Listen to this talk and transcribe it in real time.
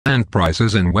land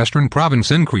prices in Western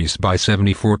Province increased by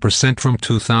 74% from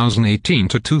 2018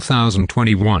 to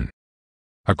 2021.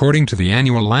 According to the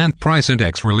annual land price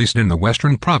index released in the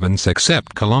Western Province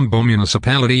except Colombo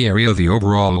municipality area, the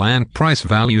overall land price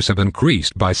values have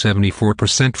increased by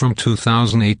 74% from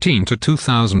 2018 to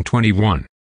 2021.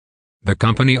 The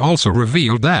company also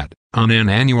revealed that, on an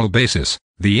annual basis,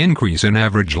 the increase in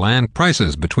average land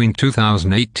prices between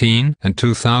 2018 and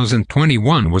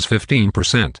 2021 was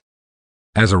 15%.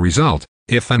 As a result,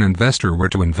 if an investor were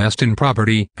to invest in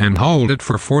property and hold it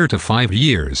for 4 to 5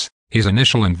 years, his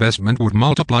initial investment would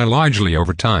multiply largely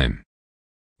over time.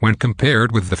 When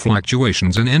compared with the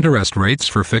fluctuations in interest rates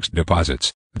for fixed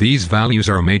deposits, these values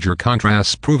are major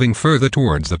contrasts, proving further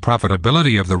towards the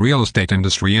profitability of the real estate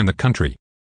industry in the country.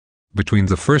 Between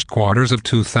the first quarters of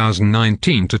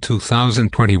 2019 to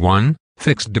 2021,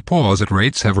 fixed deposit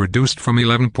rates have reduced from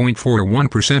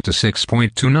 11.41% to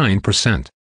 6.29%.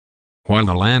 While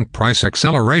the land price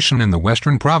acceleration in the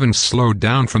Western Province slowed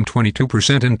down from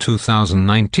 22% in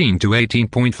 2019 to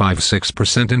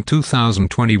 18.56% in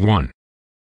 2021.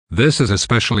 This is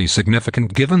especially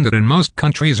significant given that in most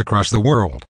countries across the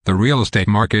world, the real estate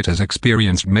market has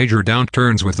experienced major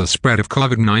downturns with the spread of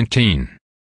COVID-19.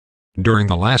 During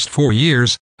the last 4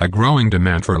 years, a growing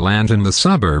demand for land in the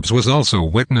suburbs was also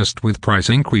witnessed, with price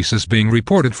increases being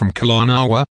reported from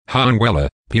Kilaunawa, Haanwela,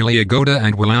 Piliagoda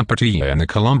and Wilampatia in the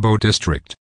Colombo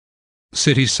district.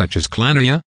 Cities such as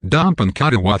Klania, Damp and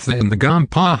Katawatha in the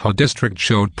Gampaha district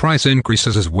showed price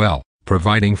increases as well,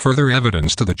 providing further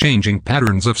evidence to the changing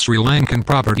patterns of Sri Lankan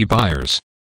property buyers.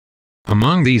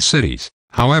 Among these cities,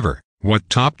 however, what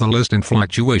topped the list in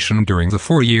fluctuation during the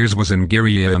 4 years was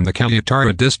Ingiriya in the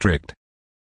Kaliutara district.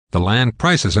 The land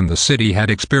prices in the city had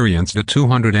experienced a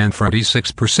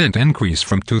 246% increase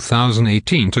from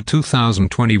 2018 to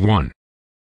 2021.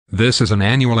 This is an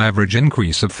annual average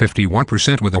increase of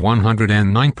 51% with a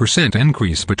 109%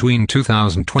 increase between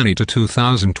 2020 to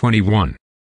 2021.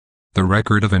 The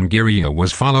record of Ingiriya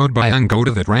was followed by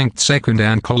Angoda that ranked second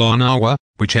and Kilaunawa,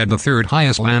 which had the third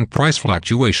highest land price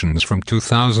fluctuations from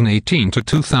 2018 to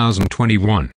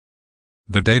 2021.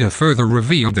 The data further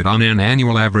revealed that on an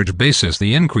annual average basis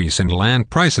the increase in land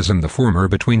prices in the former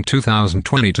between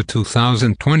 2020 to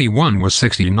 2021 was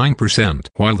 69%,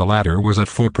 while the latter was at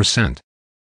 4%.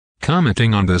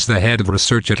 Commenting on this, the head of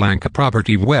research at Lanka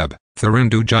Property Web,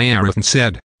 Tharindu Jayarathan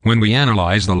said, "When we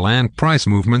analyze the land price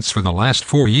movements for the last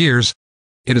 4 years,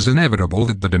 it is inevitable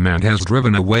that the demand has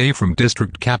driven away from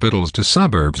district capitals to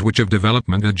suburbs which have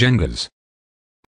development agendas.